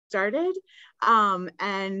started. Yeah,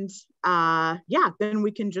 then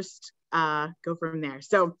we can just go from there.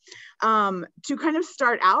 So to kind of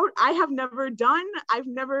start out, I've never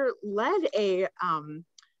led a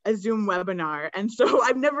Zoom webinar. And so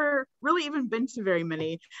I've never really even been to very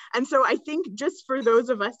many. And so I think just for those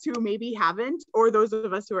of us who maybe haven't, or those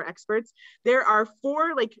of us who are experts, there are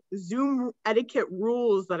 4 like Zoom etiquette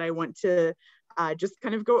rules that I want to just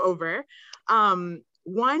kind of go over.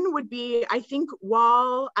 One would be, I think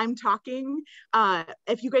while I'm talking,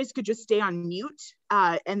 if you guys could just stay on mute,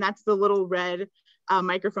 and that's the little red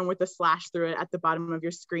microphone with a slash through it at the bottom of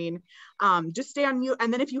your screen. Just stay on mute.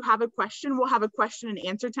 And then if you have a question, we'll have a question and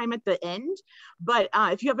answer time at the end. But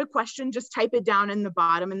if you have a question, just type it down in the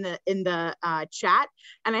bottom in the chat.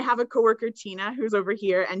 And I have a coworker, Tina, who's over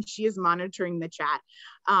here, and she is monitoring the chat.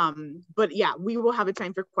 But yeah, we will have a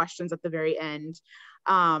time for questions at the very end.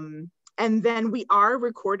 And then we are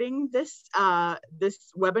recording this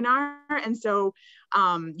webinar, and so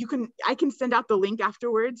I can send out the link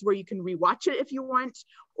afterwards where you can rewatch it if you want,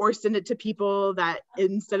 or send it to people that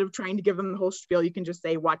instead of trying to give them the whole spiel, you can just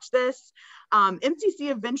say, watch this.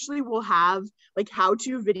 MCC eventually will have like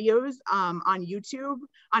how-to videos on YouTube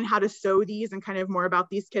on how to sew these and kind of more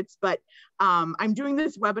about these kits, but I'm doing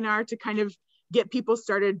this webinar to kind of get people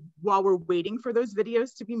started while we're waiting for those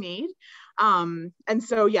videos to be made. And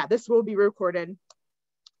so yeah, this will be recorded.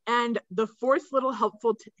 And the 4th little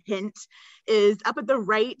helpful hint is up at the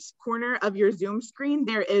right corner of your Zoom screen,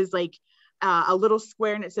 there is like a little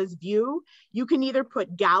square and it says view. You can either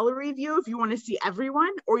put gallery view if you want to see everyone,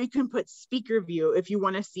 or you can put speaker view if you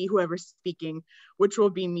want to see whoever's speaking, which will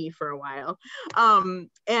be me for a while.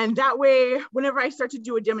 And that way, whenever I start to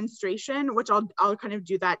do a demonstration, which I'll kind of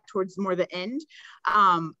do that towards more the end,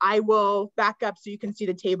 I will back up so you can see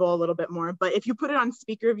the table a little bit more. But if you put it on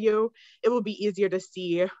speaker view, it will be easier to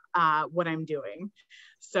see what I'm doing.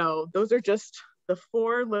 So those are just the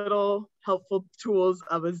 4 little helpful tools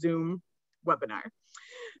of a Zoom webinar.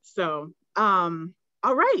 So,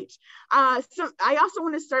 all right. So I also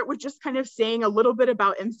want to start with just kind of saying a little bit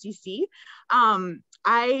about MCC.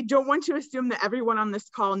 I don't want to assume that everyone on this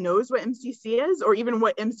call knows what MCC is, or even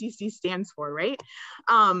what MCC stands for, right?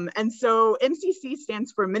 And so MCC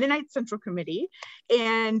stands for Mennonite Central Committee,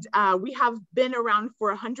 and we have been around for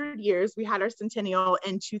 100 years. We had our centennial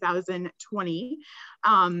in 2020,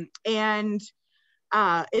 and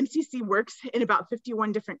MCC works in about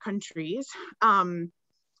 51 different countries, and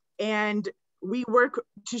we work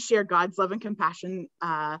to share God's love and compassion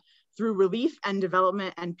through relief and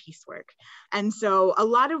development and peace work. And so a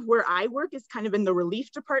lot of where I work is kind of in the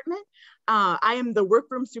relief department. I am the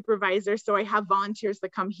Workroom Supervisor, so I have volunteers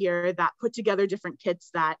that come here that put together different kits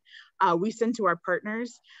that we send to our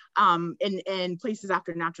partners in places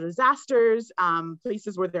after natural disasters,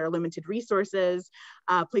 places where there are limited resources,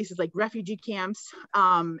 places like refugee camps,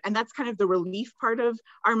 and that's kind of the relief part of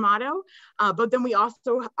our motto. But then we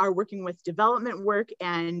also are working with development work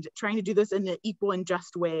and trying to do this in an equal and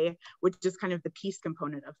just way, which is kind of the peace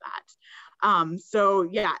component of that. So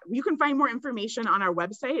yeah, you can find more information on our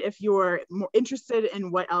website if you're more interested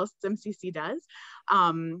in what else MCC does.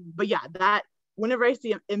 But yeah, that whenever I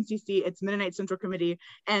see MCC, it's Mennonite Central Committee.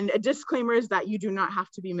 And a disclaimer is that you do not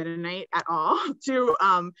have to be Mennonite at all to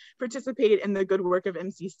participate in the good work of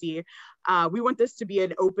MCC. We want this to be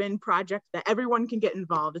an open project that everyone can get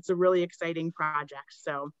involved. It's a really exciting project.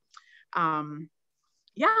 So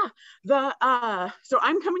yeah, so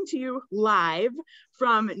I'm coming to you live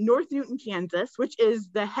from North Newton, Kansas, which is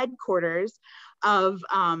the headquarters of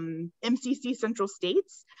MCC Central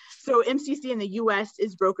States. So MCC in the US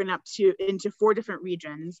is broken up into 4 different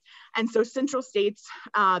regions. And so Central States,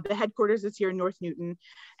 the headquarters is here in North Newton,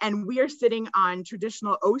 and we are sitting on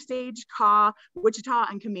traditional Osage, Kaw, Wichita,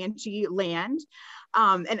 and Comanche land.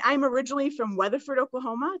 And I'm originally from Weatherford,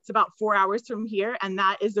 Oklahoma. It's about 4 hours from here, and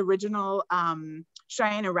that is original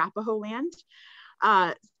Cheyenne Arapaho land.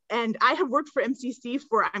 And I have worked for MCC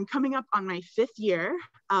I'm coming up on my 5th year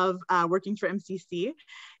of working for MCC.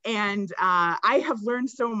 And I have learned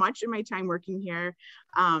so much in my time working here.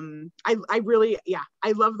 I really, yeah,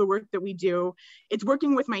 I love the work that we do. It's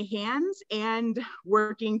working with my hands and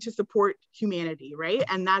working to support humanity, right?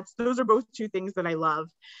 And those are both 2 things that I love.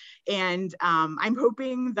 And I'm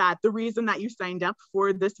hoping that the reason that you signed up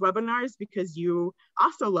for this webinar is because you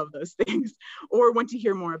also love those things or want to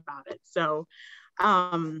hear more about it. So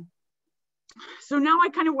now I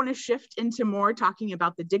kind of want to shift into more talking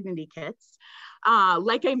about the dignity kits.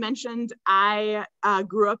 Like I mentioned, I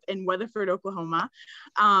grew up in Weatherford, Oklahoma.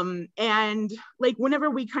 And like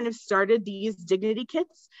whenever we kind of started these dignity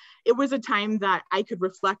kits, it was a time that I could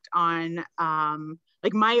reflect on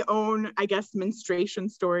like my own, I guess, menstruation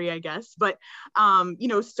story, I guess, but, you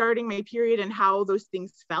know, starting my period and how those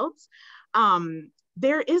things felt.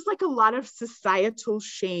 There is like a lot of societal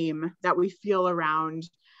shame that we feel around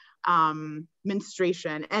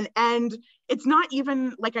menstruation, and it's not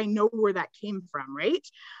even like I know where that came from, right?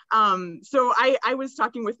 So I was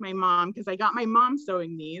talking with my mom, because I got my mom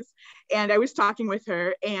sewing these, and I was talking with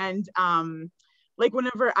her, and like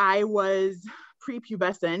whenever I was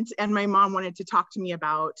prepubescent and my mom wanted to talk to me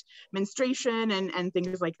about menstruation and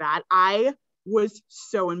things like that, I was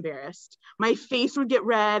so embarrassed. My face would get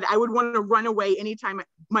red. I would want to run away anytime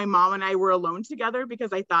my mom and I were alone together,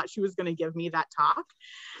 because I thought she was going to give me that talk.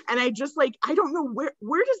 And I just like, I don't know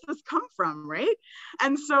where does this come from, right?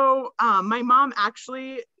 And so my mom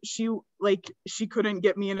actually, she couldn't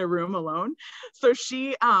get me in a room alone. So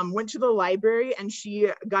she went to the library and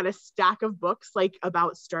she got a stack of books like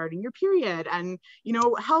about starting your period and, you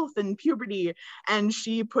know, health and puberty. And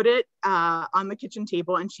she put it on the kitchen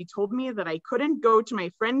table, and she told me that I couldn't go to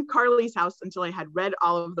my friend Carly's house until I had read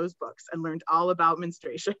all of those books and learned all about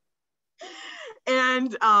menstruation.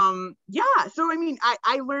 And yeah, so I mean,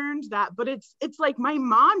 I learned that, but it's like my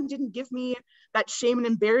mom didn't give me that shame and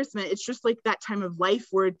embarrassment. It's just like that time of life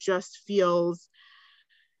where it just feels,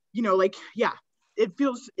 you know, like, yeah, it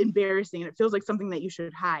feels embarrassing and it feels like something that you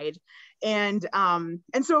should hide. And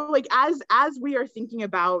so like as we are thinking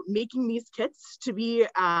about making these kits to be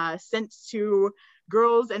sent to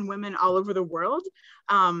girls and women all over the world,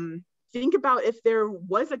 think about if there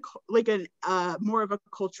was more of a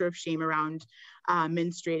culture of shame around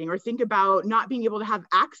menstruating, or think about not being able to have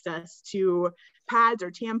access to pads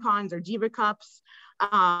or tampons or Diva cups.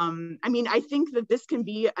 I mean, I think that this can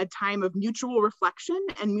be a time of mutual reflection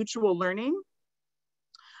and mutual learning,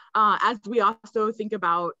 as we also think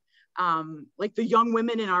about like the young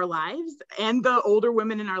women in our lives and the older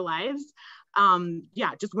women in our lives.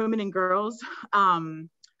 Yeah, just women and girls.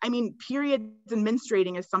 I mean, periods and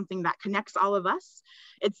menstruating is something that connects all of us.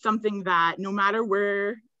 It's something that no matter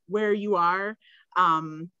where you are,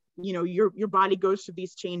 you know, your body goes through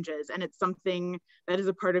these changes, and it's something that is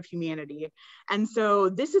a part of humanity. And so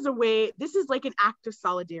this is like an act of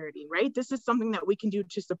solidarity, right? This is something that we can do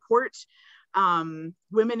to support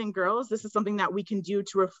women and girls. This is something that we can do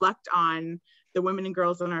to reflect on the women and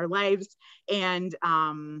girls in our lives. And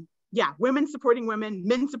yeah, women supporting women,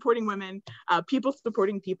 men supporting women, people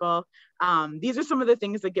supporting people. These are some of the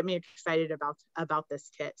things that get me excited about this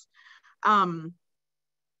kit.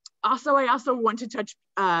 Also, I also want to touch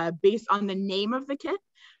base on the name of the kit.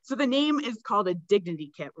 So the name is called a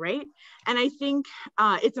dignity kit, right? And I think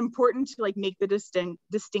it's important to like make the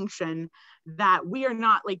distinction that we are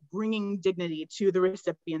not like bringing dignity to the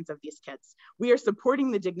recipients of these kits. We are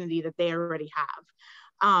supporting the dignity that they already have.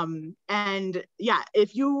 And yeah,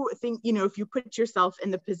 if you think, you know, if you put yourself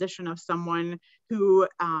in the position of someone who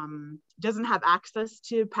doesn't have access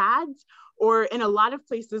to pads, or in a lot of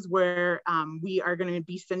places where we are going to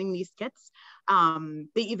be sending these kits,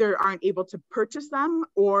 they either aren't able to purchase them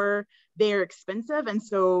or they're expensive. And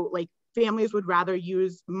so like families would rather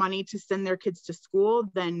use money to send their kids to school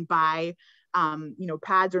than buy you know,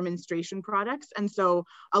 pads or menstruation products. And so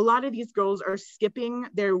a lot of these girls are skipping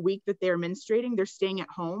their week that they're menstruating. They're staying at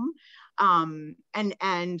home and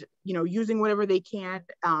you know, using whatever they can,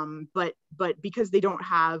 but because they don't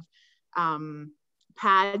have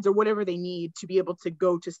pads or whatever they need to be able to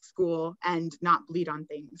go to school and not bleed on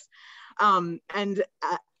things.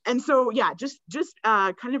 And so, yeah, just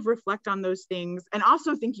kind of reflect on those things, and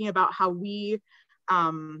also thinking about how we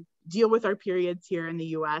deal with our periods here in the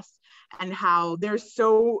US, and how there's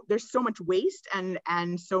so much waste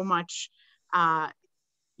and so much,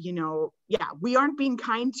 you know, yeah, we aren't being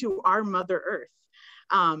kind to our Mother Earth,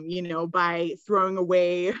 you know, by throwing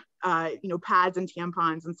away, you know, pads and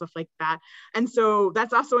tampons and stuff like that. And so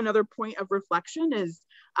that's also another point of reflection is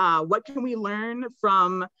what can we learn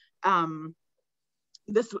from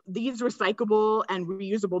these recyclable and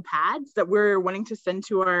reusable pads that we're wanting to send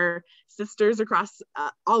to our sisters across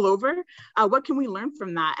all over. What can we learn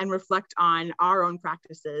from that and reflect on our own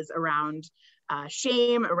practices around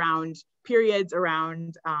shame, around periods,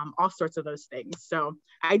 around all sorts of those things. So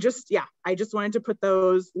I just wanted to put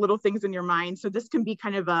those little things in your mind. So this can be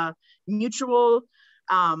kind of a mutual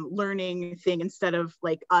learning thing, instead of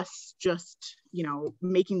like us just, you know,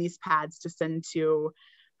 making these pads to send to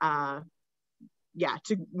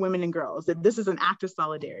to women and girls. This is an act of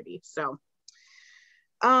solidarity. So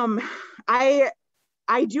I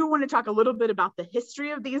do want to talk a little bit about the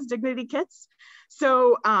history of these dignity kits.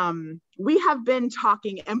 So we have been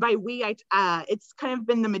talking, and by we, it's kind of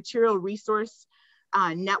been the material resource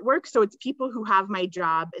network. So it's people who have my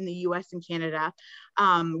job in the US and Canada.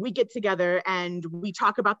 We get together and we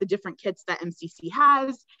talk about the different kits that MCC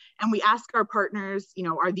has. And we ask our partners, you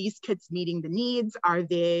know, are these kits meeting the needs? Are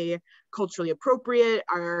they culturally appropriate?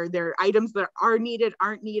 Are there items that are needed,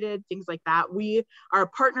 aren't needed, things like that. We are a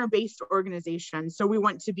partner-based organization. So we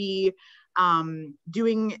want to be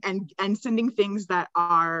doing and sending things that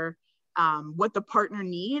are what the partner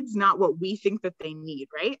needs, not what we think that they need,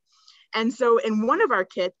 right? And so in one of our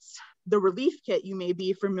kits, the relief kit you may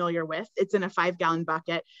be familiar with, it's in a 5-gallon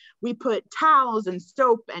bucket. We put towels and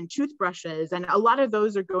soap and toothbrushes, and a lot of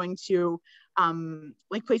those are going to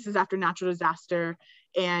like places after natural disaster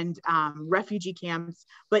and refugee camps.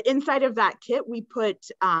 But inside of that kit, we put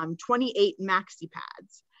 28 maxi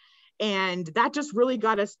pads. And that just really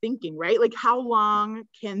got us thinking, right? Like, how long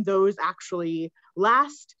can those actually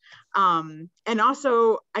last? And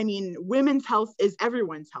also, I mean, women's health is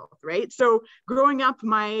everyone's health, right? So growing up,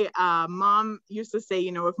 my mom used to say,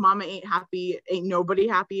 you know, if mama ain't happy, ain't nobody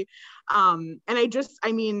happy. And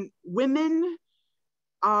I mean, women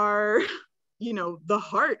are, you know, the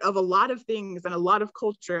heart of a lot of things and a lot of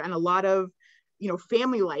culture and a lot of, you know,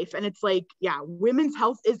 family life. And it's like, yeah, women's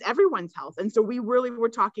health is everyone's health. And so we really were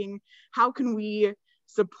talking, how can we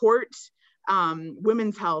support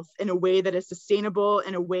women's health in a way that is sustainable,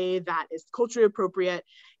 in a way that is culturally appropriate,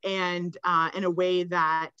 and in a way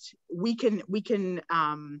that we can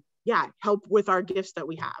help with our gifts that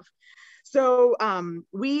we have. So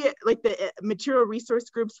we, like the material resource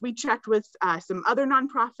groups, we checked with some other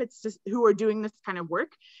nonprofits who are doing this kind of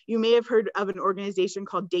work. You may have heard of an organization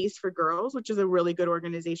called Days for Girls, which is a really good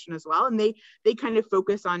organization as well. And they kind of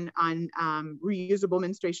focus on reusable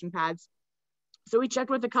menstruation pads. So we checked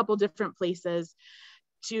with a couple different places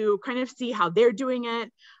to kind of see how they're doing it.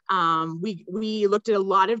 We looked at a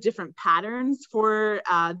lot of different patterns for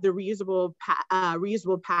the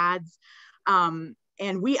reusable pads.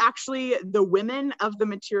 And we actually, the women of the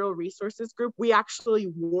material resources group, we actually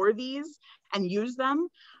wore these and used them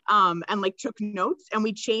and like took notes, and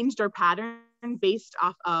we changed our pattern based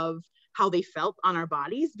off of how they felt on our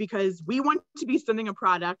bodies, because we want to be sending a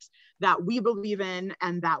product that we believe in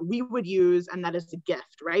and that we would use, and that is a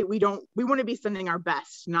gift, right? We want to be sending our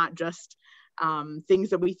best, not just things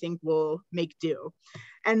that we think will make do.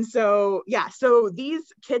 And so, yeah, so these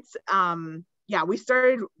kits, we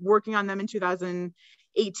started working on them in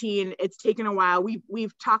 2018. It's taken a while.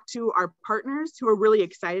 We've talked to our partners who are really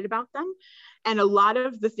excited about them. And a lot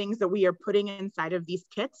of the things that we are putting inside of these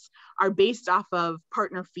kits are based off of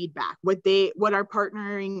partner feedback, what our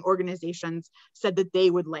partnering organizations said that they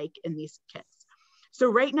would like in these kits. So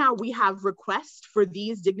right now we have requests for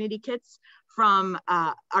these dignity kits from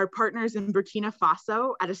our partners in Burkina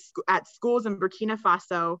Faso, at schools in Burkina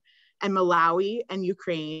Faso and Malawi and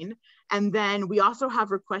Ukraine. And then we also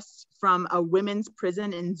have requests from a women's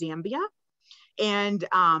prison in Zambia. And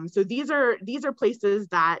so these are places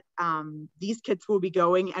that these kits will be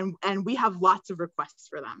going, and we have lots of requests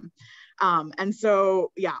for them. And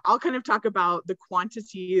so, yeah, I'll kind of talk about the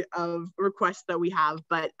quantity of requests that we have,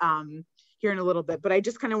 but here in a little bit, but I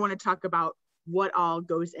just kind of want to talk about what all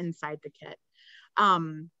goes inside the kit.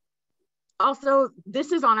 Also,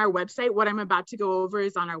 this is on our website. What I'm about to go over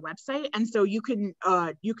is on our website. And so you can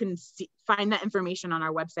find that information on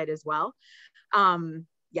our website as well.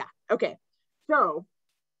 Yeah, okay. So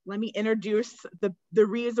let me introduce the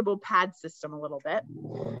reusable pad system a little bit.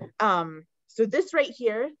 So this right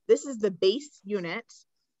here, this is the base unit.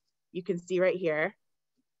 You can see right here.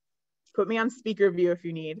 Put me on speaker view if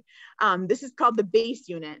you need. This is called the base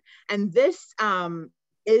unit. And this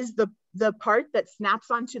is the part that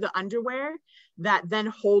snaps onto the underwear that then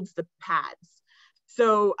holds the pads.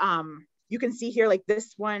 So you can see here, like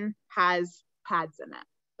this one has pads in it,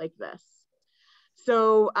 like this.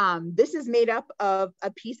 So this is made up of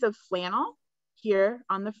a piece of flannel here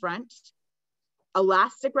on the front,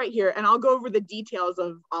 elastic right here, and I'll go over the details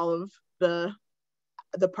of all of the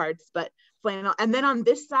parts, but flannel. And then on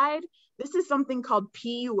this side, this is something called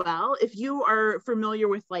PUL. If you are familiar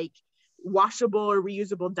with like washable or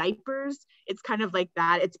reusable diapers, it's kind of like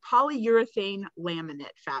that. It's polyurethane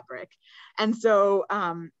laminate fabric. And so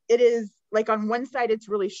it is like on one side, it's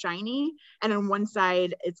really shiny, and on one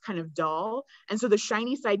side, it's kind of dull. And so the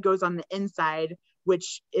shiny side goes on the inside,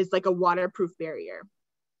 which is like a waterproof barrier.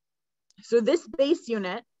 So this base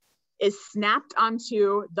unit is snapped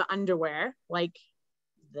onto the underwear like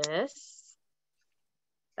this.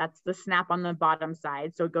 That's the snap on the bottom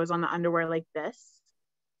side. So it goes on the underwear like this.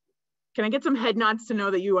 Can I get some head nods to know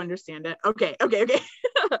that you understand it? Okay.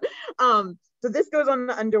 So this goes on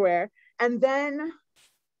the underwear. And then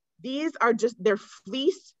these are just, they're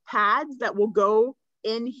fleece pads that will go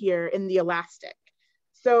in here in the elastic.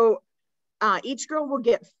 So each girl will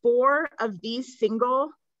get 4 of these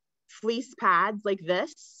single fleece pads like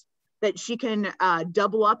this that she can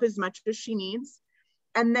double up as much as she needs.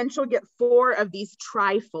 And then she'll get 4 of these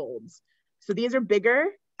trifolds. So these are bigger,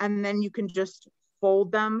 and then you can just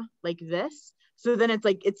fold them like this. So then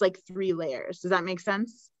it's like 3 layers. Does that make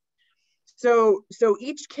sense? So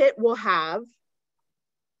each kit will have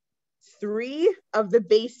 3 of the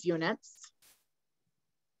base units,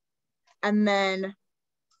 and then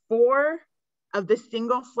 4 of the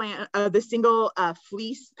single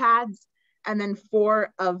fleece pads, and then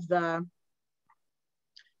 4 of the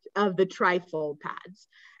trifold pads.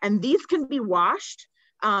 And these can be washed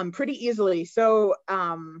pretty easily. So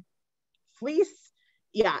fleece,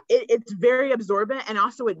 yeah, it's very absorbent, and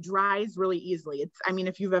also it dries really easily. I mean,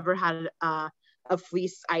 if you've ever had a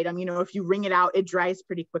fleece item, you know, if you wring it out, it dries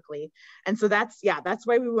pretty quickly. And so that's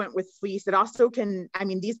why we went with fleece. It also can, I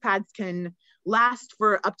mean, these pads can last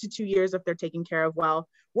for up to 2 years if they're taken care of well.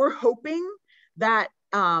 We're hoping that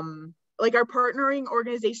like our partnering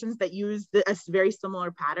organizations that use a very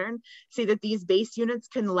similar pattern say that these base units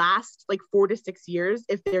can last like 4 to 6 years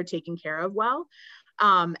if they're taken care of well.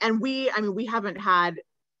 And we haven't had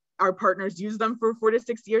our partners use them for 4 to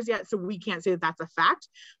 6 years yet, so we can't say that that's a fact.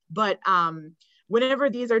 But whenever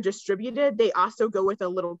these are distributed, they also go with a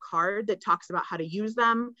little card that talks about how to use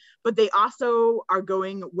them. But they also are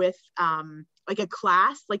going with like a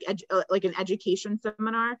class, like an education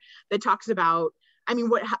seminar that talks about, I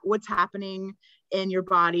mean, what's happening in your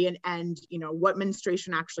body and you know what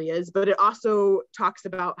menstruation actually is. But it also talks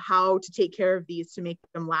about how to take care of these to make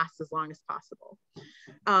them last as long as possible.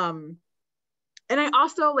 And I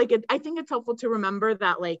also I think it's helpful to remember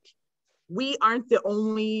that like we aren't the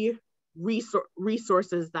only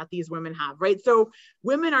resources that these women have, right? So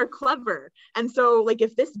women are clever, and so like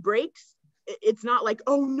if this breaks, it's not like,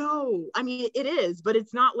 oh no. I mean, it is, but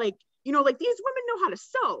it's not like, you know, like these women know how to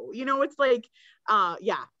sew, you know. It's like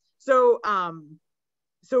yeah. So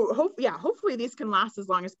hopefully these can last as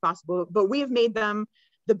long as possible, but we have made them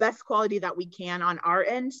the best quality that we can on our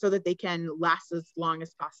end so that they can last as long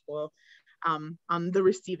as possible on the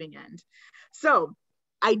receiving end. So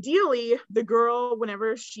ideally, the girl,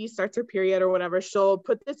 whenever she starts her period or whatever, she'll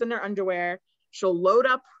put this in her underwear, she'll load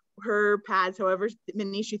up her pads, however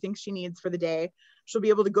many she thinks she needs for the day. She'll be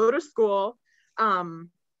able to go to school.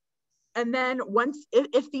 And then once,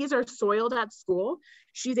 if these are soiled at school,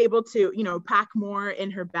 she's able to, you know, pack more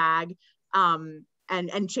in her bag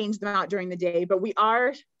and change them out during the day. But we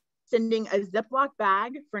are sending a Ziploc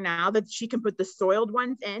bag for now that she can put the soiled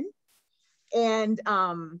ones in. And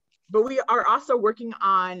but we are also working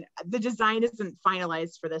on, the design isn't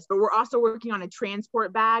finalized for this, but we're also working on a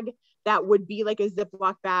transport bag that would be like a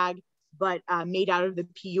Ziploc bag, but made out of the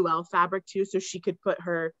PUL fabric too. So she could put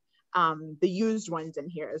her, the used ones in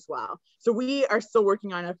here as well. So we are still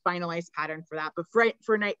working on a finalized pattern for that. But for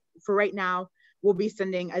right now, we'll be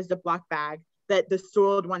sending a Ziploc bag that the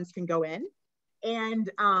soiled ones can go in. And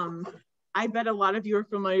I bet a lot of you are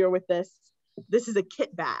familiar with this. This is a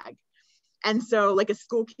kit bag. And so like a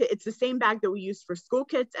school kit, it's the same bag that we use for school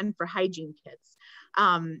kits and for hygiene kits.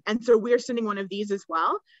 And so we're sending one of these as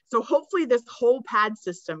well. So hopefully this whole pad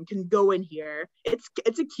system can go in here.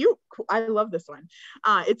 It's a cute, I love this one.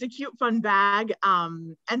 It's a cute, fun bag.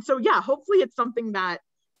 And so yeah, hopefully it's something that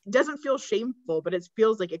doesn't feel shameful, but it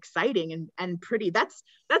feels like exciting and pretty. That's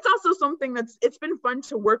also something it's been fun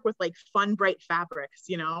to work with, like fun, bright fabrics,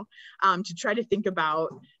 you know, to try to think about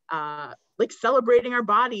like celebrating our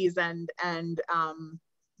bodies and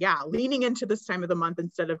yeah, leaning into this time of the month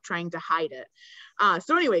instead of trying to hide it.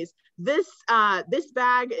 So anyways, this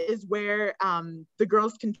bag is where the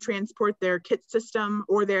girls can transport their kit system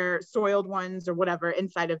or their soiled ones or whatever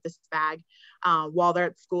inside of this bag while they're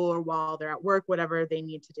at school or while they're at work, whatever they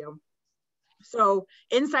need to do. So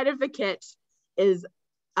inside of the kit is,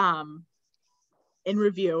 in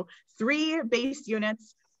review, 3 base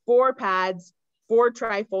units, 4 pads, 4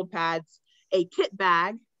 trifold pads, a kit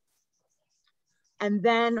bag, and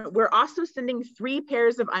then we're also sending 3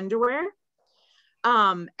 pairs of underwear.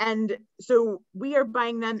 And so we are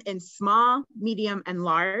buying them in small, medium, and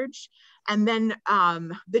large. And then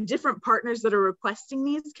the different partners that are requesting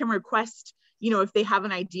these can request, you know, if they have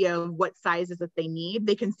an idea of what sizes that they need,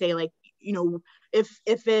 they can say like, you know,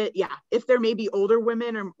 if there may be older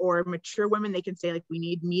women or mature women, they can say like, we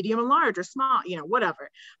need medium and large or small, whatever.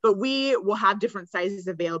 But we will have different sizes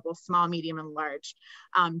available, small, medium, and large,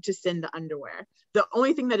 to send the underwear. The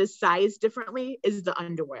only thing that is sized differently is the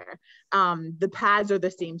underwear. The pads are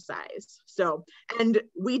the same size. So, and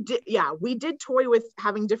we did toy with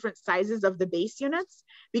having different sizes of the base units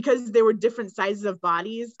because there were different sizes of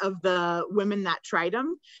bodies of the women that tried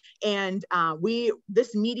them. And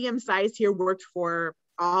this medium size here worked for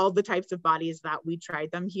all the types of bodies that we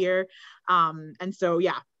tried them here. And so,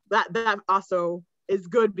 yeah, that also is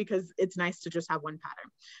good because it's nice to just have one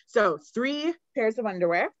pattern. So 3 pairs of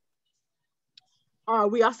underwear.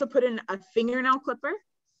 We also put in a fingernail clipper,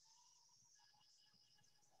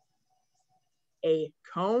 a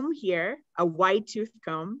comb here, a wide tooth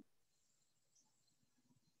comb,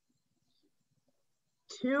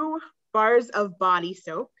 2 bars of body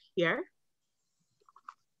soap here,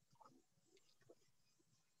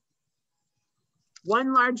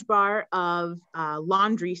 1 large bar of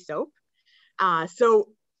laundry soap. So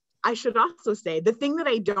I should also say, the thing that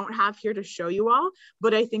I don't have here to show you all,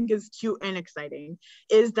 but I think is cute and exciting,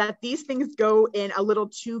 is that these things go in a little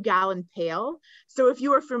 2-gallon pail. So if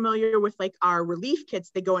you are familiar with like our relief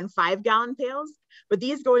kits, they go in 5-gallon pails, but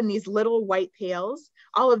these go in these little white pails.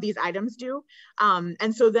 All of these items do.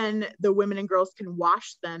 And so then the women and girls can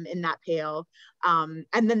wash them in that pail. And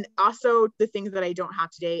then also the things that I don't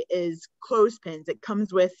have today is clothespins. It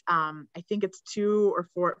comes with, I think it's 2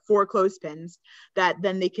 or 4 clothespins that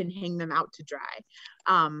then they can hang them out to dry.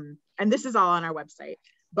 And this is all on our website.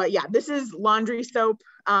 But yeah, this is laundry soap.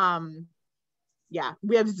 Yeah,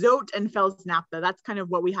 we have Zote and Fels Naphtha. That's kind of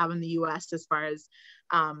what we have in the US as far as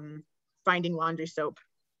finding laundry soap.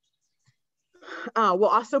 We'll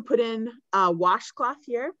also put in a washcloth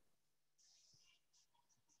here,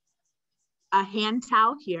 a hand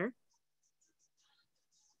towel here,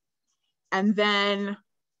 and then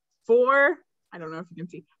 4, I don't know if you can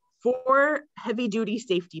see, 4 heavy duty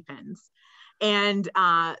safety pins. And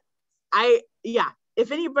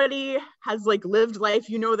if anybody has like lived life,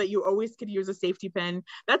 you know that you always could use a safety pin.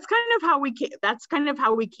 That's kind of how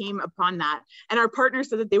we came upon that. And our partner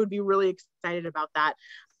said that they would be really excited about that.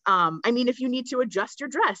 I mean, if you need to adjust your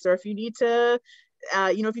dress, or if you need to,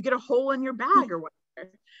 if you get a hole in your bag or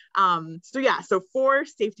whatever. So 4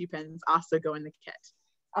 safety pins also go in the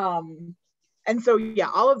kit. And so, yeah,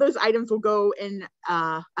 all of those items will go in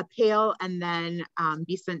a pail and then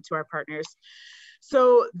be sent to our partners.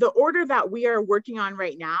 So the order that we are working on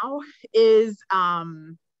right now is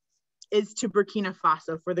to Burkina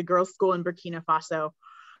Faso, for the girls' school in Burkina Faso.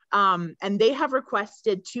 And they have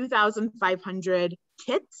requested 2,500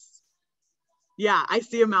 kits. Yeah, I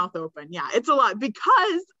see a mouth open. Yeah, it's a lot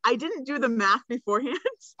because I didn't do the math beforehand,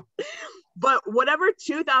 but whatever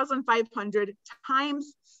 2,500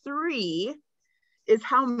 times 3 is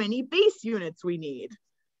how many base units we need.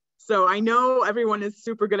 So I know everyone is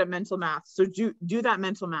super good at mental math, so do that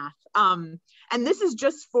mental math. And this is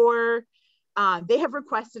just for, they have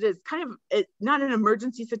requested, it's kind of not an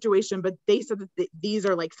emergency situation, but they said that these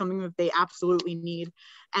are like something that they absolutely need.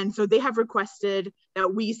 And so they have requested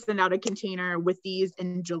that we send out a container with these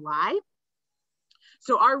in July.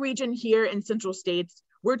 So our region here in Central States,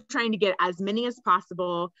 we're trying to get as many as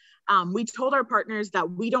possible. We told our partners that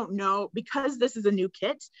we don't know, because this is a new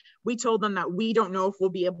kit, we told them that we don't know if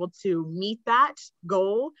we'll be able to meet that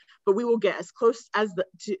goal, but we will get as close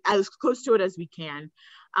to it as we can.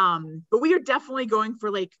 But we are definitely going for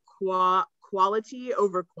like quality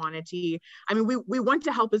over quantity. I mean, we want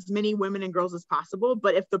to help as many women and girls as possible,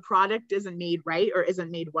 but if the product isn't made right or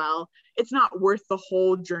isn't made well, it's not worth the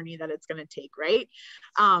whole journey that it's going to take, right?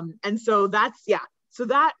 And so so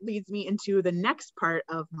that leads me into the next part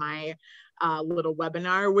of my little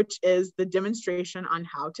webinar, which is the demonstration on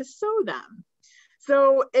how to sew them.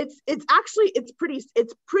 So it's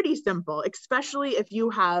pretty simple, especially if you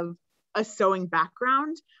have a sewing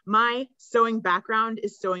background. My sewing background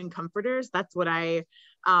is sewing comforters. That's what I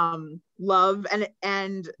love.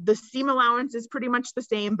 And the seam allowance is pretty much the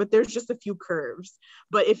same, but there's just a few curves.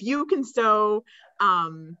 But if you can sew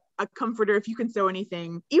a comforter, if you can sew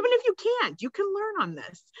anything, even if you can't, you can learn on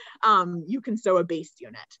this. You can sew a base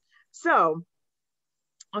unit. So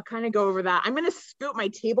I'll kind of go over that. I'm going to scoot my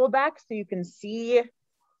table back so you can see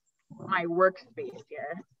my workspace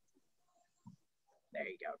here. There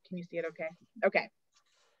you go. Can you see it okay? Okay.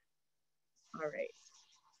 All right.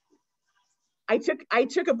 I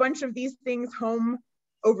took a bunch of these things home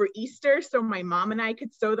over Easter so my mom and I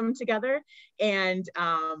could sew them together. And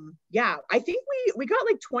yeah, I think we got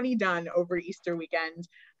like 20 done over Easter weekend.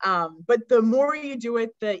 But the more you do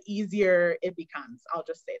it, the easier it becomes. I'll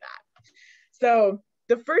just say that. So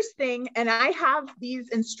the first thing, and I have these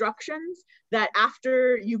instructions that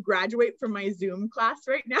after you graduate from my Zoom class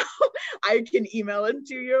right now, I can email it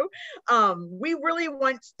to you. We really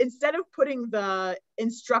want, instead of putting the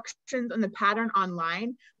instructions and the pattern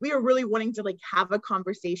online, we are really wanting to like have a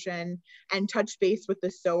conversation and touch base with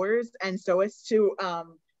the sewers and sewists to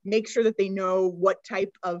make sure that they know what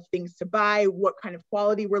type of things to buy, what kind of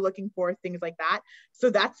quality we're looking for, things like that. So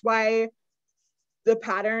that's why the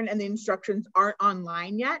pattern and the instructions aren't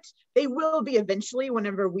online yet. They will be eventually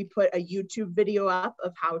whenever we put a YouTube video up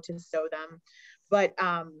of how to sew them. But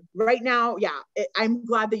right now, yeah, I'm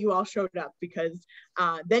glad that you all showed up, because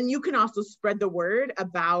then you can also spread the word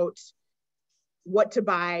about what to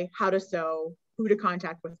buy, how to sew, who to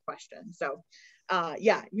contact with questions. So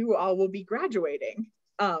yeah, you all will be graduating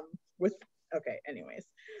with, okay, anyways.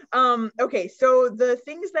 Okay, so the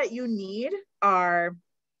things that you need are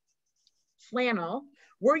flannel.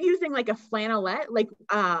 We're using like a flannelette,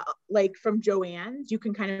 like from Joann's. You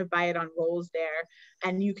can kind of buy it on rolls there,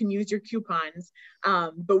 and you can use your coupons.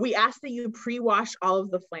 But we ask that you pre-wash all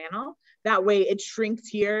of the flannel. That way it shrinks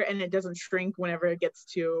here and it doesn't shrink whenever it gets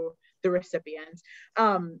to the recipient.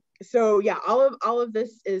 So yeah, all of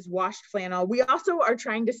this is washed flannel. We also are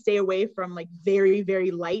trying to stay away from like very,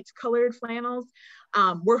 very light colored flannels.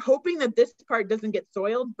 We're hoping that this part doesn't get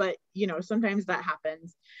soiled, but you know, sometimes that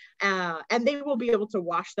happens. And they will be able to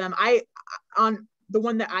wash them. On the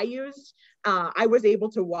one that I used, I was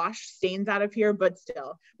able to wash stains out of here, but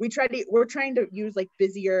still, we're trying to use like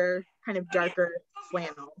busier, kind of darker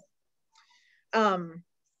flannel.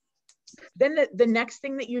 Then the next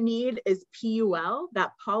thing that you need is PUL,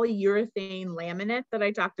 that polyurethane laminate that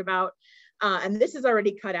I talked about. And this is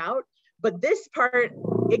already cut out, but this part,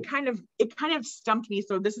 it kind of stumped me.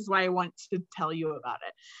 So this is why I want to tell you about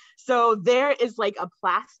it. So there is like a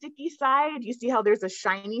plasticky side. You see how there's a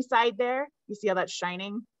shiny side there? You see how that's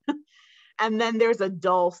shining? And then there's a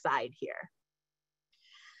dull side here.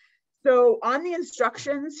 So on the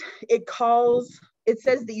instructions, it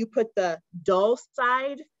says that you put the dull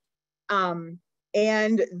side and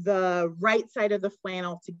the right side of the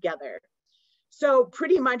flannel together. So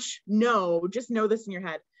pretty much just know this in your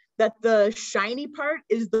head, that the shiny part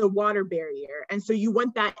is the water barrier. And so you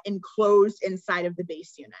want that enclosed inside of the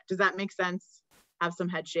base unit. Does that make sense? Have some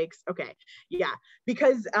head shakes? Okay, yeah.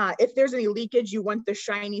 Because if there's any leakage, you want the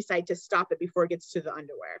shiny side to stop it before it gets to the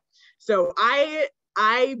underwear. So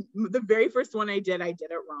the very first one I did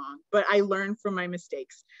it wrong, but I learned from my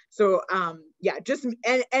mistakes. So yeah,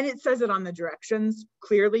 and it says it on the directions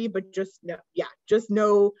clearly, but just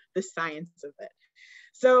know the science of it.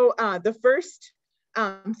 So the first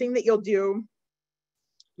thing that you'll do,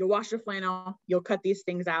 you'll wash your flannel, you'll cut these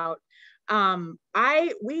things out.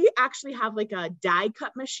 We actually have like a die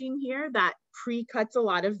cut machine here that pre-cuts a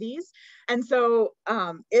lot of these. And so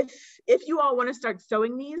if you all want to start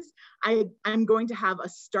sewing these, I'm going to have a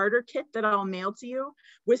starter kit that I'll mail to you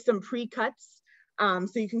with some pre-cuts, so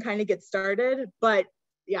you can kind of get started. But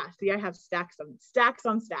yeah, see, I have stacks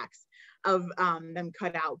on stacks of them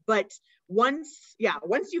cut out. But once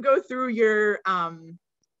you go through your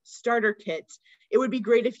starter kit, it would be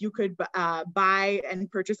great if you could buy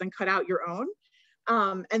and purchase and cut out your own.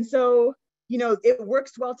 And so, you know, it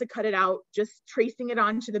works well to cut it out, just tracing it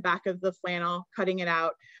onto the back of the flannel, cutting it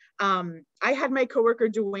out. I had my coworker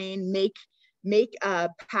Dwayne make a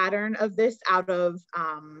pattern of this out of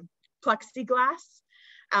plexiglass.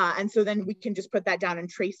 And so then we can just put that down and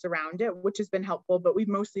trace around it, which has been helpful, but we've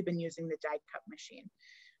mostly been using the die cut machine.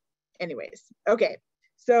 Anyways, okay.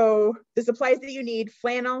 So the supplies that you need: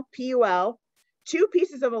 flannel, PUL, 2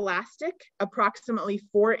 pieces of elastic, approximately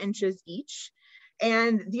 4 inches each.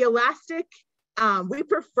 And the elastic, we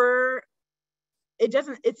prefer,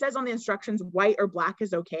 it says on the instructions, white or black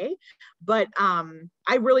is okay. But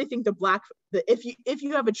I really think the black, if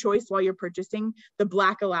you have a choice while you're purchasing, the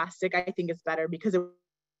black elastic, I think is better because it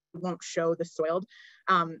won't show the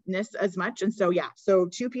soiledness as much. And so, yeah, so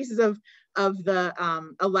 2 pieces of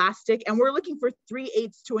the elastic, and we're looking for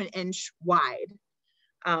 3/8 to 1 inch wide.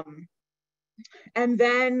 And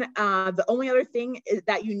then the only other thing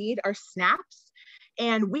that you need are snaps.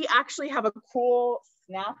 And we actually have a cool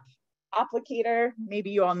snap applicator.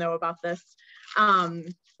 Maybe you all know about this.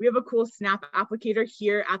 We have a cool snap applicator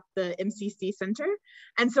here at the MCC Center.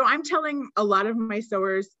 And so I'm telling a lot of my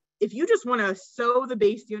sewers, if you just want to sew the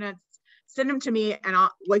base units, send them to me, and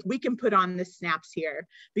we can put on the snaps here,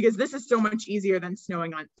 because this is so much easier than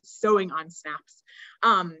sewing on snaps.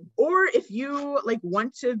 Or if you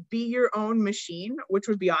want to be your own machine, which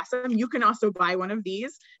would be awesome, you can also buy one of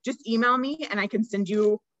these. Just email me and I can send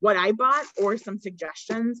you what I bought or some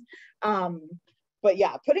suggestions. but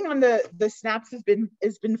yeah, putting on the snaps has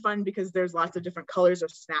been fun because there's lots of different colors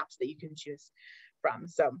of snaps that you can choose from.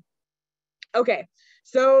 So, okay.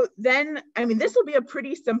 So then, I mean, this will be a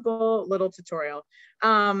pretty simple little tutorial.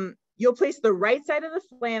 You'll place the right side of the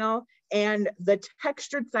flannel and the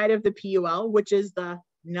textured side of the PUL, which is the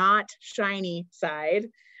not shiny side.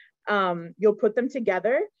 You'll put them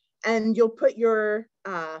together, and you'll put your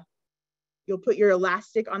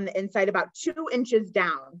elastic on the inside about 2 inches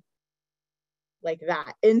down, like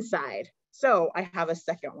that, inside. So I have a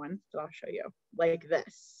second one that I'll show you, like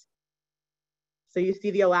this. So you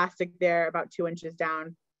see the elastic there, about 2 inches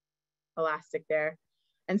down, elastic there.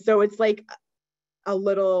 And so it's like a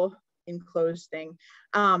little enclosed thing.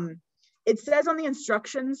 It says on the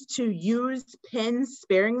instructions to use pins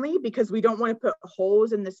sparingly because we don't want to put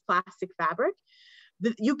holes in this plastic fabric.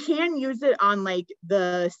 You can use it on like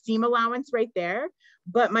the seam allowance right there,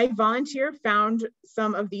 but my volunteer found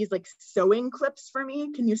some of these like sewing clips for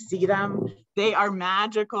me. Can you see them? They are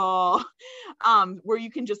magical, where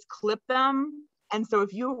you can just clip them. And so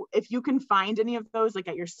if you can find any of those like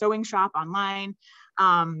at your sewing shop online,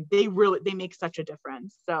 they make such a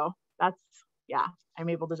difference. So that's, yeah, I'm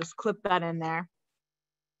able to just clip that in there.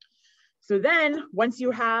 So then once you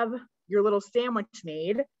have your little sandwich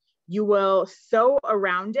made, you will sew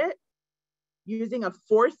around it using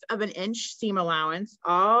 1/4 of an inch seam allowance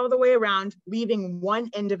all the way around, leaving one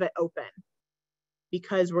end of it open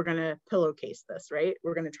because we're gonna pillowcase this, right?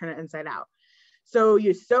 We're gonna turn it inside out. So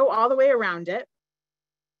you sew all the way around it,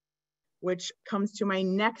 which comes to my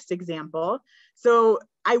next example. So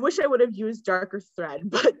I wish I would have used darker thread,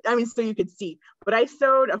 but I mean, so you could see, but I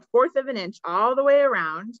sewed 1/4 of an inch all the way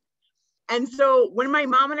around. And so when my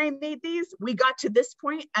mom and I made these, we got to this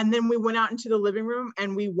point and then we went out into the living room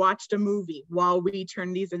and we watched a movie while we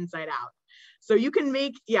turned these inside out. So you can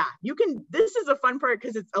make, yeah, you can, this is a fun part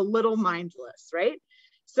because it's a little mindless, right?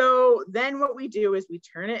 So then what we do is we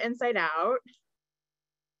turn it inside out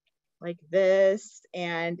like this.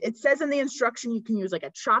 And it says in the instruction, you can use like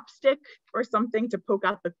a chopstick or something to poke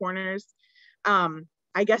out the corners.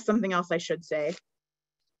 I guess something else I should say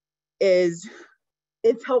is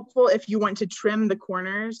it's helpful if you want to trim the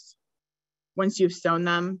corners once you've sewn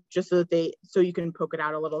them, just so that so you can poke it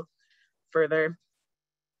out a little further.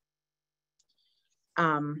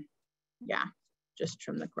 Yeah, just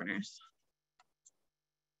trim the corners.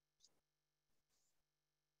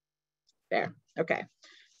 There, okay.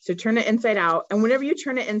 So turn it inside out. And whenever you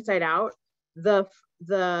turn it inside out, the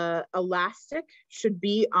elastic should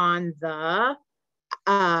be on the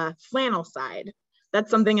flannel side. That's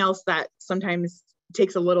something else that sometimes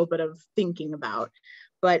takes a little bit of thinking about.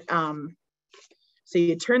 But so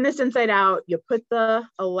you turn this inside out, you put the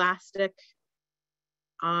elastic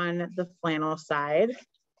on the flannel side.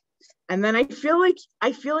 And then I feel like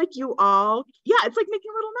you all, yeah, it's like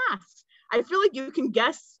making little masks. I feel like you can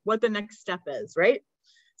guess what the next step is, right?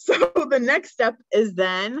 So the next step is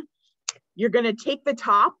then you're gonna take the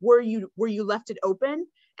top where you left it open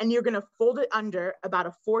and you're gonna fold it under about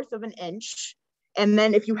 1/4 of an inch. And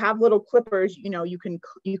then if you have little clippers, you know, you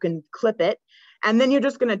can clip it. And then you're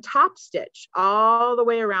just gonna top stitch all the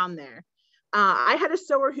way around there. I had a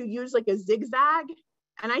sewer who used like a zigzag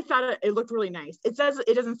and I thought it looked really nice. It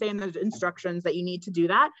doesn't say in the instructions that you need to do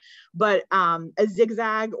that, but a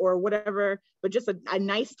zigzag or whatever, but just a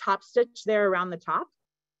nice top stitch there around the top.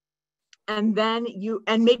 And then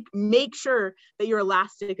make sure that your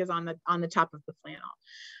elastic is on the top of the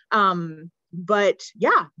flannel. But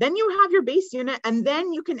yeah, then you have your base unit and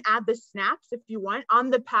then you can add the snaps if you want. On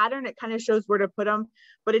the pattern, it kind of shows where to put them,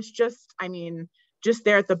 but it's just, I mean, just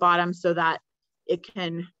there at the bottom so that it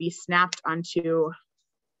can be snapped onto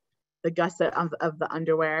the gusset of the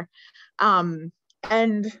underwear.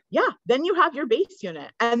 And yeah, then you have your base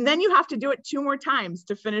unit and then you have to do it 2 more times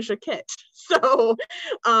to finish a kit. So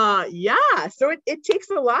yeah, so it takes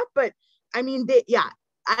a lot, but I mean, yeah,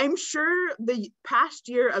 I'm sure the past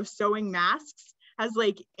year of sewing masks has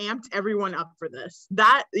like amped everyone up for this.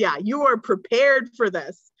 That, yeah, you are prepared for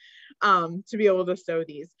this to be able to sew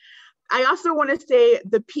these. I also want to say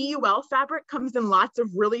the PUL fabric comes in lots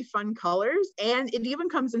of really fun colors and it even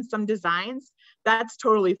comes in some designs. That's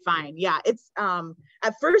totally fine. Yeah, it's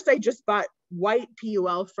at first I just bought white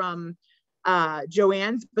PUL from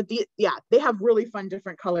Joann's, but they have really fun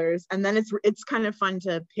different colors and then it's kind of fun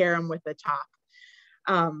to pair them with the top.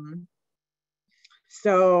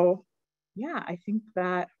 So yeah, I think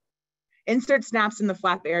that insert snaps in the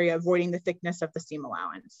flap area, avoiding the thickness of the seam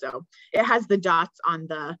allowance. So it has the dots on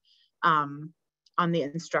the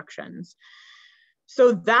instructions.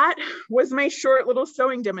 So that was my short little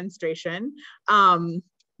sewing demonstration.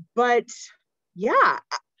 But yeah,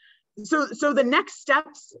 so the next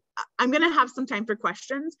steps, I'm going to have some time for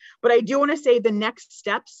questions, but I do want to say the next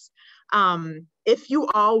steps, if you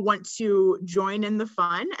all want to join in the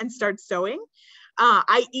fun and start sewing,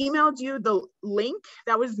 I emailed you the link.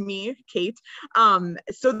 That was me, Kate,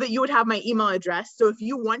 so that you would have my email address. So if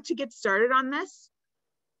you want to get started on this,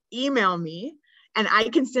 email me and I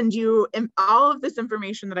can send you all of this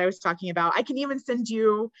information that I was talking about. I can even send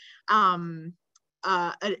you, I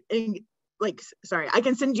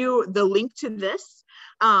can send you the link to this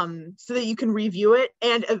so that you can review it.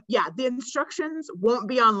 And yeah, the instructions won't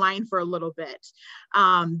be online for a little bit.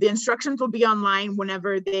 The instructions will be online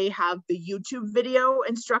whenever they have the YouTube video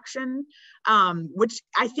instruction, which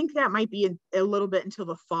I think that might be a little bit until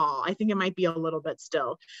the fall. I think it might be a little bit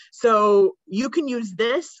still. So you can use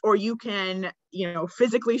this, or you can,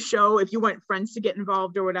 physically show if you want friends to get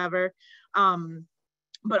involved or whatever.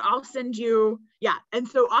 But I'll send you, yeah. And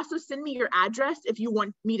so also send me your address if you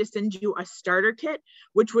want me to send you a starter kit,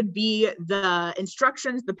 which would be the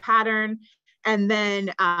instructions, the pattern, and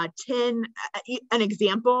then 10, an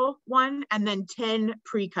example one, and then 10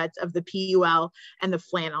 pre-cuts of the PUL and the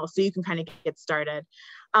flannel. So you can kind of get started.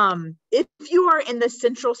 If you are in the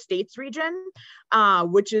Central States region,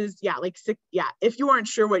 which is, if you aren't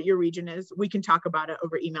sure what your region is, we can talk about it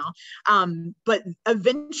over email. But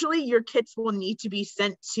eventually your kits will need to be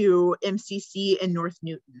sent to MCC in North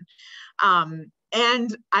Newton.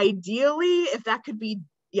 And ideally, if that could be,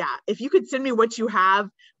 if you could send me what you have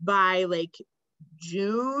by like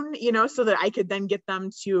June, so that I could then get them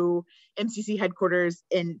to MCC headquarters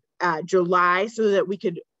in July, so that we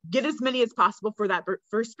could get as many as possible for that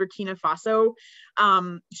first Burkina Faso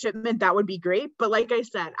shipment, that would be great. But like I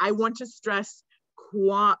said, I want to stress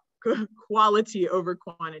quality over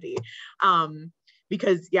quantity,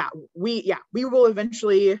 because we will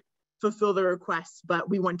eventually fulfill the requests, but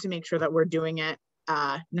we want to make sure that we're doing it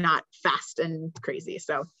not fast and crazy.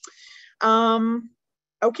 So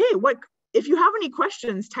okay, if you have any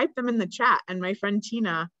questions, type them in the chat and my friend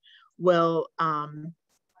Tina will,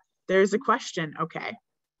 there's a question. Okay.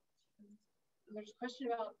 There's a question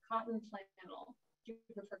about cotton flannel. Do you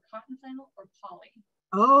prefer cotton flannel or poly?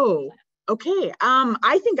 Oh, okay.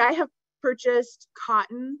 I think I have purchased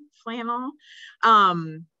cotton flannel.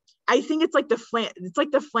 I think it's like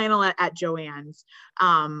the flannel at Joann's.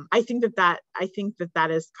 I think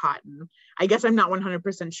that is cotton. I guess I'm not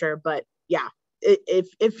 100% sure, but yeah,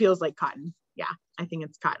 it feels like cotton. Yeah, I think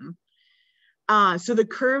it's cotton. So the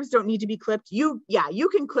curves don't need to be clipped. You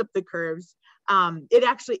can clip the curves.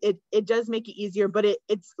 It does make it easier, but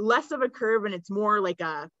it's less of a curve and it's more like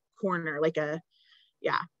a corner, a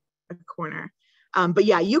corner. But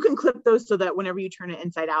yeah, you can clip those so that whenever you turn it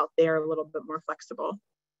inside out, they're a little bit more flexible.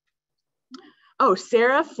 Oh,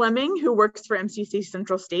 Sarah Fleming, who works for MCC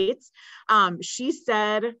Central States, she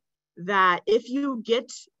said that if you get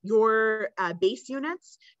your base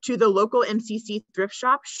units to the local MCC thrift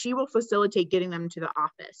shop, she will facilitate getting them to the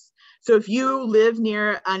office. So if you live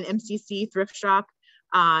near an MCC thrift shop,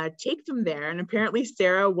 take them there. And apparently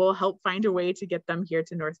Sarah will help find a way to get them here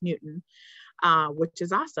to North Newton, which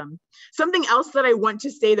is awesome. Something else that I want to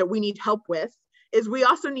say that we need help with is we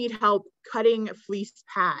also need help cutting fleece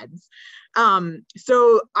pads.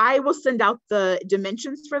 So I will send out the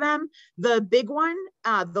dimensions for them. The big one,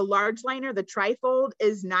 the large liner, the trifold,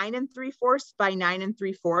 is 9 3/4 by 9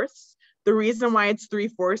 3/4. The reason why it's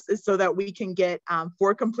 3/4 is so that we can get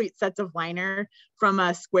 4 complete sets of liner from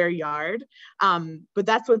a square yard. But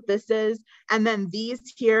that's what this is. And then these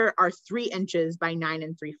here are 3 inches by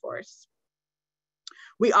 9 3/4.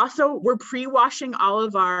 We're pre-washing all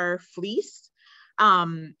of our fleece.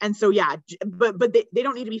 And so, yeah, but they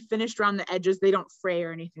don't need to be finished around the edges. They don't fray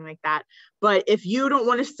or anything like that. But if you don't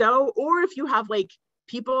want to sew, or if you have like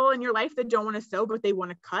people in your life that don't want to sew, but they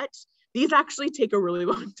want to cut, these actually take a really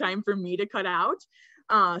long time for me to cut out.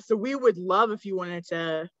 So we would love if you wanted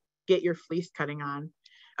to get your fleece cutting on.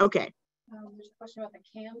 Okay. There's a question about the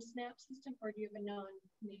cam snap system, or do you have a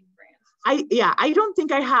non-name brand? I don't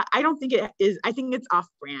think it is. I think it's off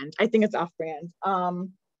brand.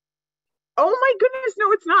 Oh my goodness,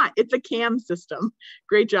 no, it's not. It's a cam system.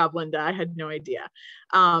 Great job, Linda. I had no idea.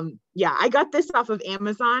 Yeah, I got this off of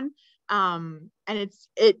Amazon. And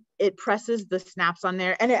it presses the snaps on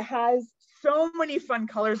there, and it has so many fun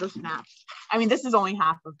colors of snaps. I mean, this is only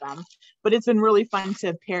half of them, but it's been really fun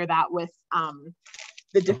to pair that with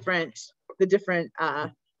the different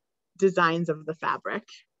designs of the fabric.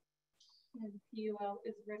 And PUL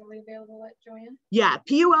is readily available at Joann's? Yeah,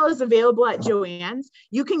 PUL is available at Joann's.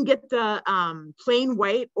 You can get the plain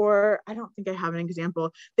white, or I don't think I have an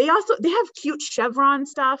example. They have cute chevron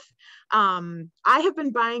stuff. I have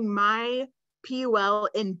been buying my PUL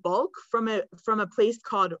in bulk from a place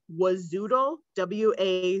called Wazoodle,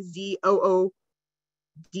 WAZOODLE,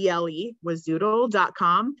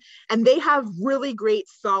 wazoodle.com. And they have really great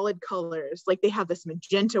solid colors. Like they have this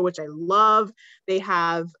magenta, which I love. They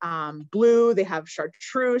have blue, they have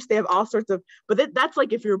chartreuse, they have all sorts of, but that's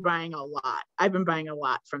like if you're buying a lot. I've been buying a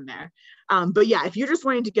lot from there. But yeah, if you're just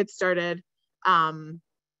wanting to get started,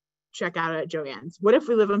 check out at Joann's. What if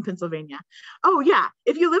we live in Pennsylvania? Oh yeah,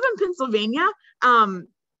 if you live in Pennsylvania,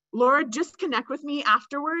 Laura, just connect with me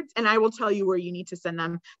afterwards and I will tell you where you need to send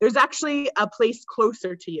them. There's actually a place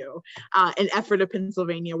closer to you in Ephrata,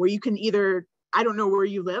 Pennsylvania, where you can either, I don't know where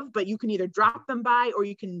you live, but you can either drop them by or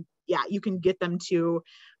you can get them to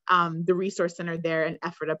the resource center there in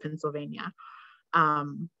Ephrata, Pennsylvania.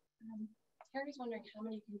 Terry's wondering how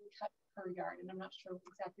many can we cut per yard, and I'm not sure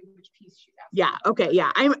exactly which piece she's asking. Yeah, okay,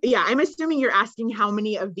 yeah. I'm assuming you're asking how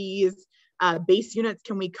many of these base units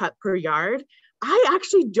can we cut per yard. I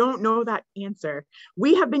actually don't know that answer.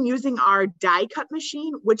 We have been using our die cut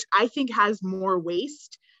machine, which I think has more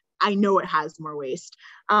waste. I know it has more waste.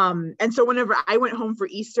 And so whenever I went home for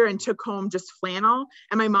Easter and took home just flannel,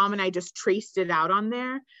 and my mom and I just traced it out on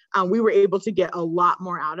there, we were able to get a lot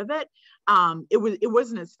more out of it. It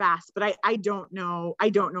wasn't as fast, but I don't know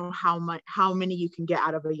how many you can get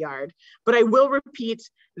out of a yard. But I will repeat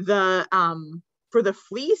for the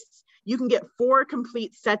fleece, you can get 4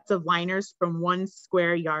 complete sets of liners from 1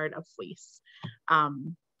 square yard of fleece.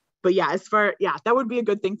 But yeah, that would be a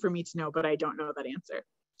good thing for me to know, but I don't know that answer.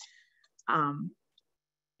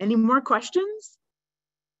 Any more questions?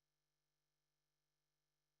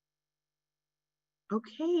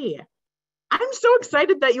 Okay. I'm so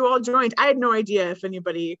excited that you all joined. I had no idea if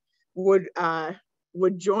anybody would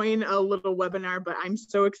join a little webinar, but I'm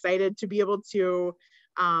so excited to be able to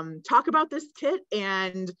talk about this kit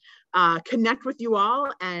and connect with you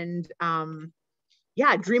all and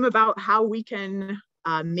dream about how we can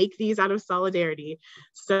make these out of solidarity.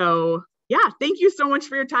 So yeah, thank you so much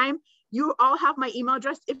for your time. You all have my email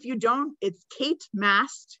address. If you don't, it's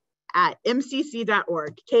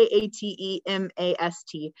katemast@mcc.org,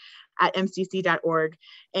 KATEMAST @mcc.org.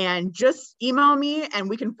 And just email me and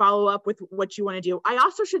we can follow up with what you want to do. I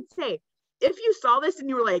also should say, if you saw this and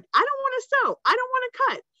you were like, I don't want to sew, I don't want to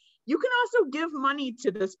cut, you can also give money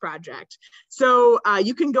to this project. So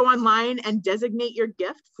you can go online and designate your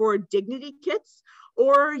gift for dignity kits,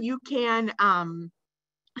 or you can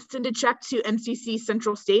send a check to MCC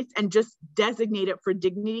Central States and just designate it for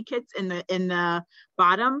dignity kits in the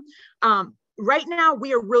bottom. Right now,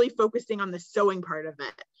 we are really focusing on the sewing part of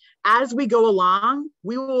it. As we go along,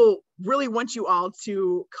 we will really want you all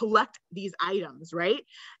to collect these items, right?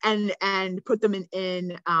 And put them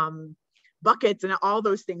in buckets and all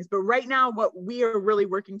those things. But right now, what we are really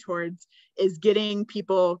working towards is getting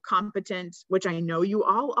people competent, which I know you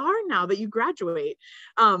all are now that you graduate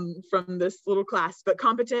from this little class, but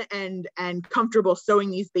competent and comfortable sewing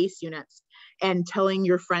these base units and telling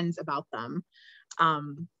your friends about them.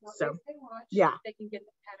 So yeah, they can get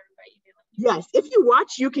the pattern by emailing you. Yes, if you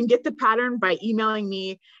watch, you can get the pattern by emailing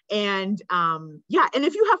me. And and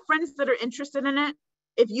if you have friends that are interested in it,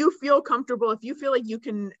 if you feel comfortable, if you feel like you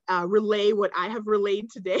can relay what I have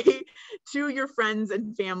relayed today to your friends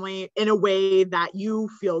and family in a way that you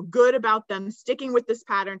feel good about them sticking with this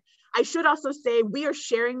pattern. I should also say we are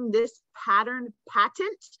sharing this pattern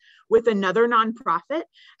patent with another nonprofit.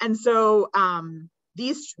 And so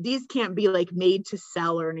these can't be like made to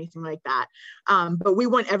sell or anything like that. But we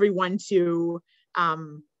want everyone to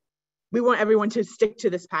stick to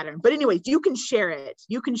this pattern. But anyways, you can share it.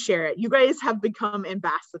 You can share it. You guys have become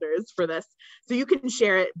ambassadors for this. So you can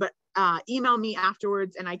share it, but email me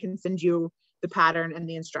afterwards and I can send you the pattern and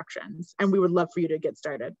the instructions. And we would love for you to get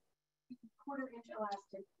started. 1/4 inch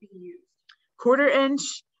elastic be used. 1/4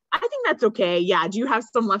 inch, I think that's okay. Yeah, do you have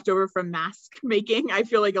some leftover from mask making? I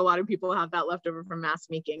feel like a lot of people have that leftover from mask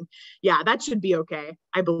making. Yeah, that should be okay,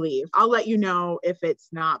 I believe. I'll let you know if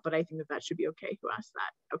it's not, but I think that should be okay. Who asked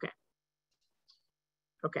that? Okay.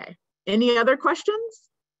 Okay, any other questions?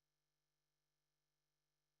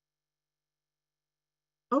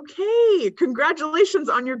 Okay, congratulations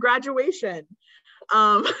on your graduation.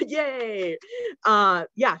 Yay.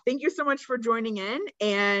 Yeah, thank you so much for joining in,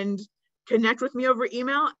 and connect with me over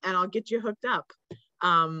email and I'll get you hooked up.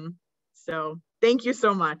 So thank you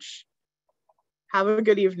so much. Have a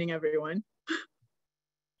good evening, everyone.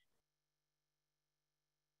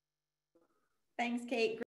 Thanks, Kate.